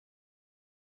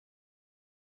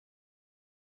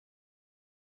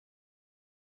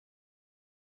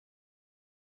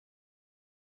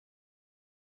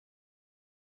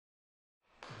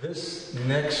This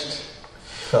next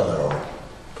fellow,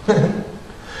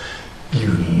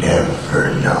 you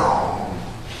never know.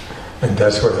 And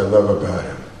that's what I love about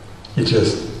him. You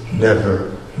just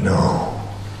never know.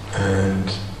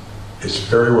 And it's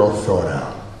very well thought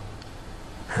out.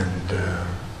 And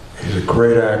he's a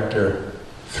great actor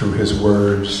through his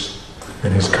words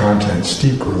and his content.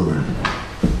 Steve Grogan.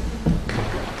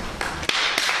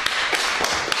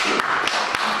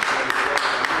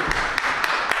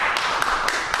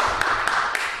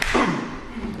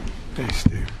 Hey,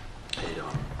 Steve. How you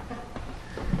doing?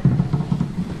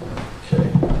 Okay.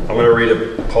 I'm going to read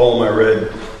a poem I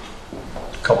read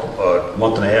a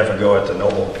month and a half ago at the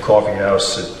Noble Coffee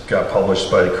House. It got published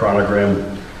by the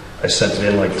Chronogram. I sent it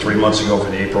in like 3 months ago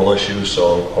for the April issue,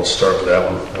 so I'll start with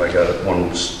that one. I got one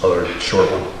other short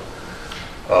one.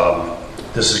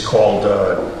 This is called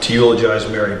To Eulogize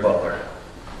Mary Butler.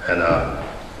 And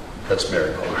that's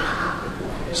Mary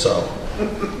Butler. So,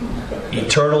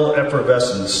 eternal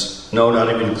effervescence, no,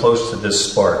 not even close to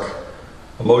this spark.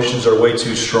 Emotions are way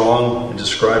too strong, and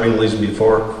describing leaves me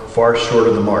far short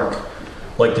of the mark.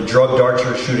 Like the drugged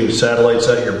archer shooting satellites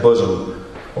at your bosom,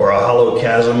 or a hollow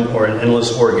chasm, or an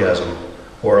endless orgasm,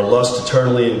 or a lust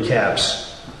eternally in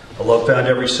caps. A love found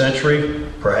every century?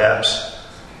 Perhaps.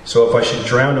 So if I should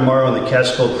drown tomorrow in the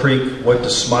Catskill Creek, wipe the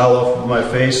smile off of my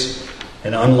face,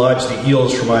 and unlodge the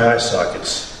eels from my eye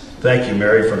sockets. Thank you,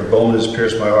 Mary, for the bowman has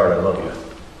pierced my heart. I love you.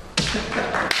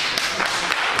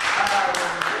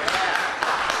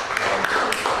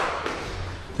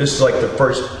 This is like the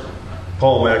first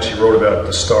poem I actually wrote about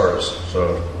the stars,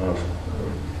 so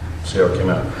see how it came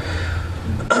out.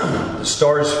 The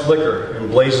stars flicker,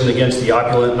 emblazoned against the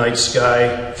opulent night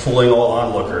sky, fooling all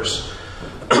onlookers.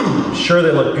 Sure,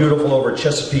 they look beautiful over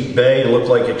Chesapeake Bay and look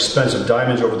like expensive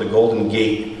diamonds over the Golden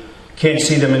Gate. Can't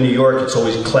see them in New York, it's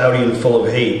always cloudy and full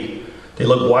of hate. They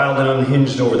look wild and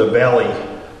unhinged over the valley.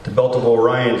 The belt of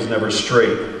Orion's never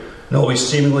straight, and always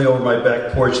seemingly over my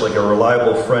back porch like a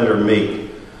reliable friend or mate.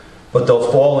 But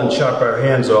they'll fall and chop our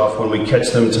hands off when we catch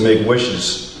them to make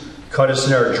wishes, cut us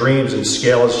in our dreams and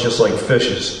scale us just like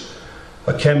fishes.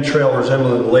 A chemtrail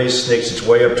resembling lace snakes its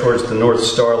way up towards the North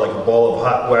Star like a ball of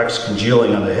hot wax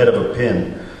congealing on the head of a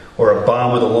pin, or a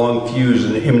bomb with a long fuse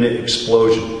and an imminent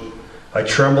explosion. I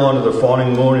tremble under the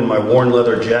fawning moon in my worn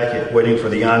leather jacket, waiting for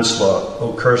the onslaught.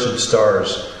 Oh, cursed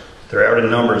stars. They're out in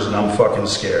numbers and I'm fucking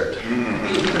scared.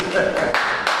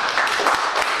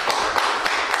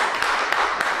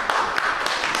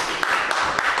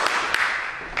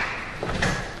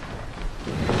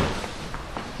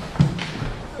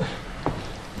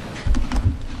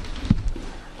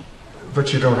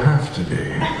 But you don't have to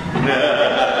be.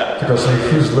 Because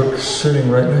he's sitting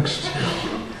right next to you.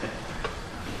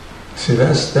 See,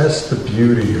 that's the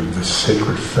beauty of the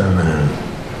sacred feminine.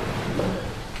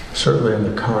 Certainly in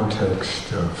the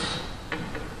context of,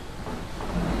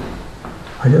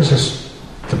 I guess it's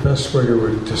the best way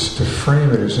to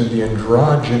frame it is in the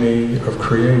androgyny of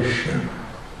creation,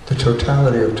 the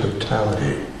totality of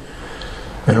totality.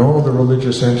 And all the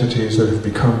religious entities that have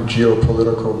become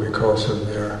geopolitical because of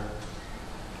their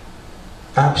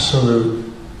absolute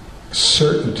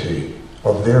certainty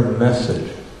of their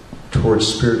method towards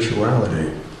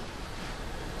spirituality.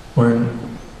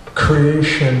 When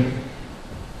creation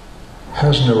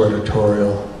has no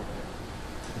editorial,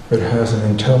 it has an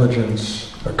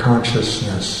intelligence, a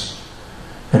consciousness,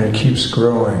 and it keeps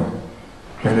growing.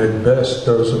 And at best,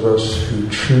 those of us who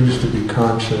choose to be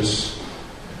conscious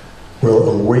will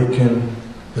awaken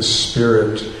the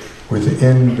spirit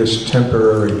within this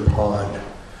temporary pod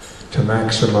to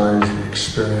maximize the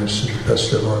experience to the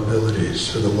best of our abilities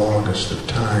for the longest of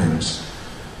times.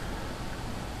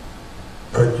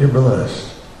 But you're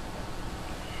blessed.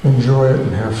 Enjoy it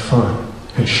and have fun.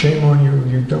 And shame on you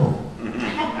if you don't.